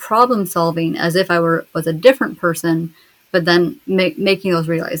basically problem solving as if I was a different person, but then making those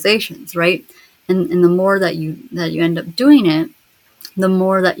realizations, right? And the more that you end up doing it, the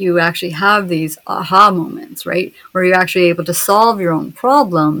more that you actually have these aha moments, right? Where you're actually able to solve your own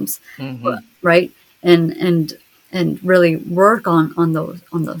problems, Hmm. right? And really work on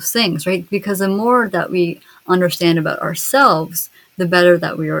those things, right? Because the more that we understand about ourselves, the better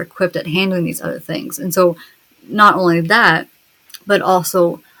that we are equipped at handling these other things. And so not only that, but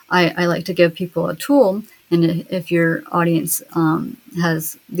also I like to give people a tool. And if your audience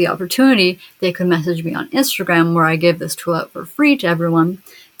has the opportunity, they could message me on Instagram where I give this tool out for free to everyone.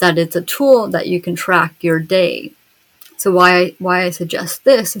 That it's a tool that you can track your day. So why I suggest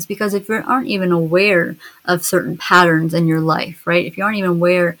this is because if you aren't even aware of certain patterns in your life, right? If you aren't even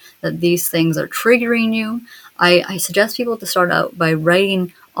aware that these things are triggering you, I suggest people to start out by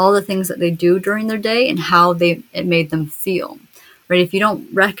writing all the things that they do during their day and how it made them feel. Right? If you don't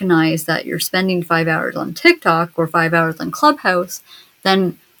recognize that you're spending 5 hours on TikTok or 5 hours on Clubhouse,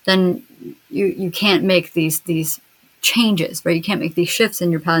 then you can't make these changes, right? You can't make these shifts in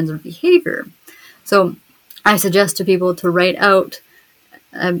your patterns of behavior. So I suggest to people to write out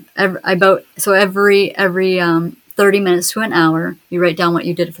every 30 minutes to an hour, you write down what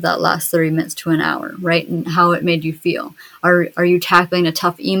you did for that last 30 minutes to an hour, right? And how it made you feel. Are you tackling a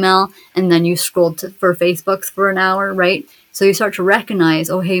tough email and then you scrolled for Facebooks for an hour, right? So you start to recognize,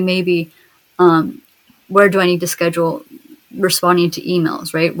 oh, hey, maybe where do I need to schedule responding to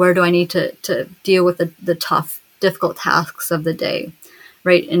emails, right? Where do I need to deal with the tough, difficult tasks of the day,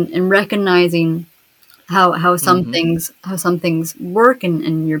 right? And recognizing Hmm. how some things work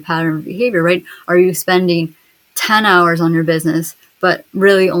in your pattern of behavior, right? Are you spending 10 hours on your business, but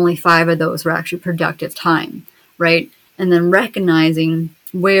really only 5 of those were actually productive time, right? And then recognizing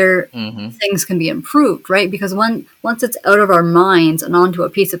where Hmm. things can be improved, right? Because once it's out of our minds and onto a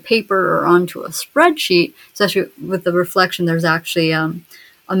piece of paper or onto a spreadsheet, especially with the reflection, there's actually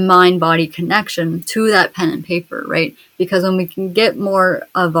a mind body connection to that pen and paper, right? Because when we can get more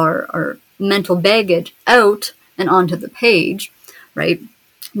of our mental baggage out and onto the page, right?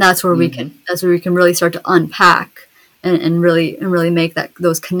 Hmm. That's where we can really start to unpack and really make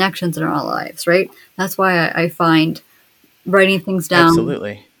those connections in our lives, right? That's why I find writing things down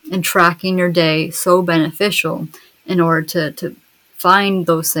Absolutely. and tracking your day so beneficial in order to find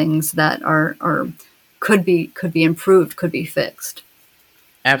those things that are could be improved, could be fixed.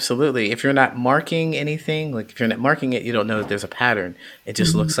 Absolutely. If you're not marking anything, like if you're not marking it, you don't know that there's a pattern. It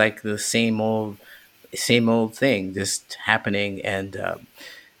just Mhm. looks like the same old thing just happening, and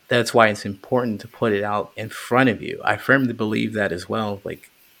that's why it's important to put it out in front of you. I firmly believe that as well. Like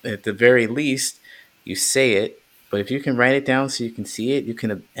at the very least, you say it, but if you can write it down so you can see it, you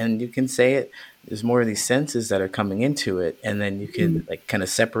can say it. There's more of these senses that are coming into it, and then you could like kind of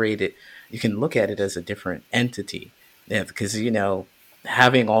separate it. You can look at it as a different entity. Yeah, because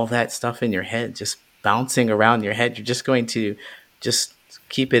having all that stuff in your head, just bouncing around your head, you're just going to just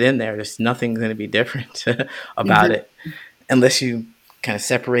keep it in there. There's nothing going to be different about Exactly. it unless you kind of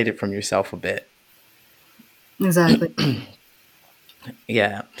separate it from yourself a bit. Exactly.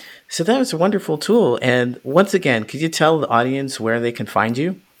 Yeah. So that was a wonderful tool. And once again, could you tell the audience where they can find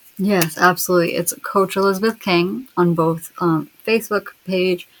you? Yes, absolutely. It's Coach Elizabeth King on both Facebook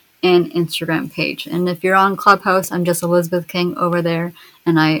page and Instagram page. And if you're on Clubhouse, I'm just Elizabeth King over there,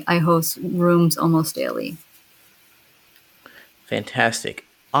 and I host rooms almost daily. Fantastic.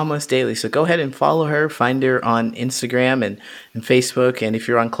 Almost daily. So go ahead and follow her. Find her on Instagram and Facebook. And if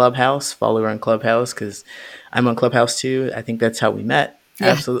you're on Clubhouse, follow her on Clubhouse because I'm on Clubhouse too. I think that's how we met. Yeah.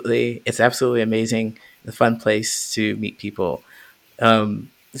 Absolutely. It's absolutely amazing. A fun place to meet people.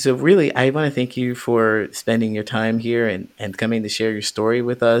 So really, I want to thank you for spending your time here and coming to share your story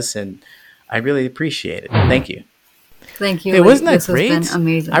with us. And I really appreciate it. Thank you. Thank you. Hey, wasn't that This great? has been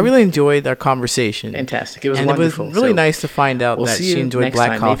amazing. I really enjoyed our conversation. Fantastic. It was And wonderful. it It was really nice to find out that she enjoyed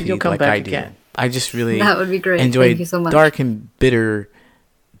black coffee like I do. I just really That would be great. enjoyed Thank you so much. dark and bitter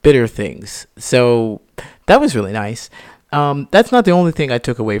things. So that was really nice. That's not the only thing I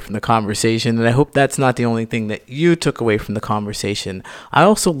took away from the conversation, and I hope that's not the only thing that you took away from the conversation. I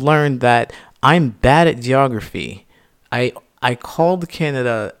also learned that I'm bad at geography. I called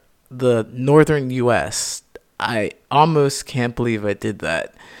Canada the northern U.S. I almost can't believe I did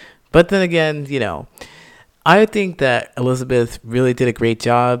that. But then again, I think that Elizabeth really did a great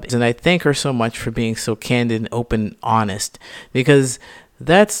job, and I thank her so much for being so candid and open and honest, because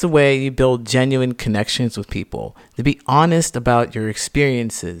that's the way you build genuine connections with people. To be honest about your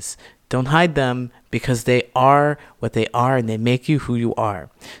experiences. Don't hide them because they are what they are and they make you who you are.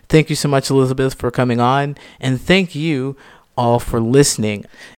 Thank you so much, Elizabeth, for coming on, and thank you all for listening.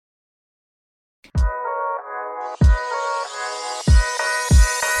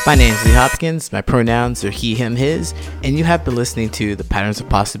 My name is Lee Hopkins, my pronouns are he, him, his, and you have been listening to the Patterns of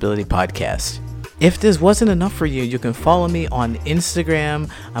Possibility podcast. If this wasn't enough for you, you can follow me on Instagram,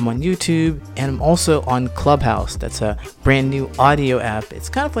 I'm on YouTube, and I'm also on Clubhouse. That's a brand new audio app. It's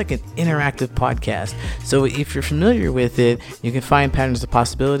kind of like an interactive podcast. So if you're familiar with it, you can find Patterns of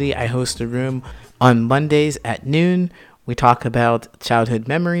Possibility. I host a room on Mondays at noon. We talk about childhood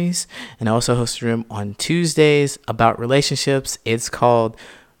memories, and I also host a room on Tuesdays about relationships. It's called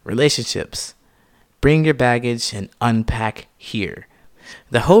Relationships. Bring your baggage and unpack here.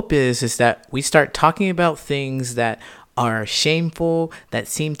 The hope is that we start talking about things that are shameful, that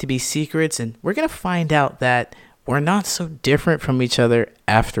seem to be secrets, and we're going to find out that we're not so different from each other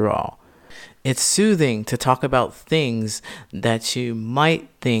after all. It's soothing to talk about things that you might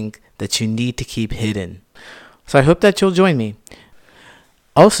think that you need to keep hidden. So I hope that you'll join me.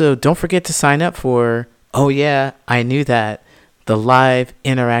 Also, don't forget to sign up for, oh yeah, I knew that, the live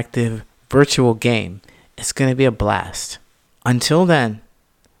interactive virtual game. It's going to be a blast. Until then,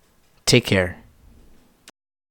 take care.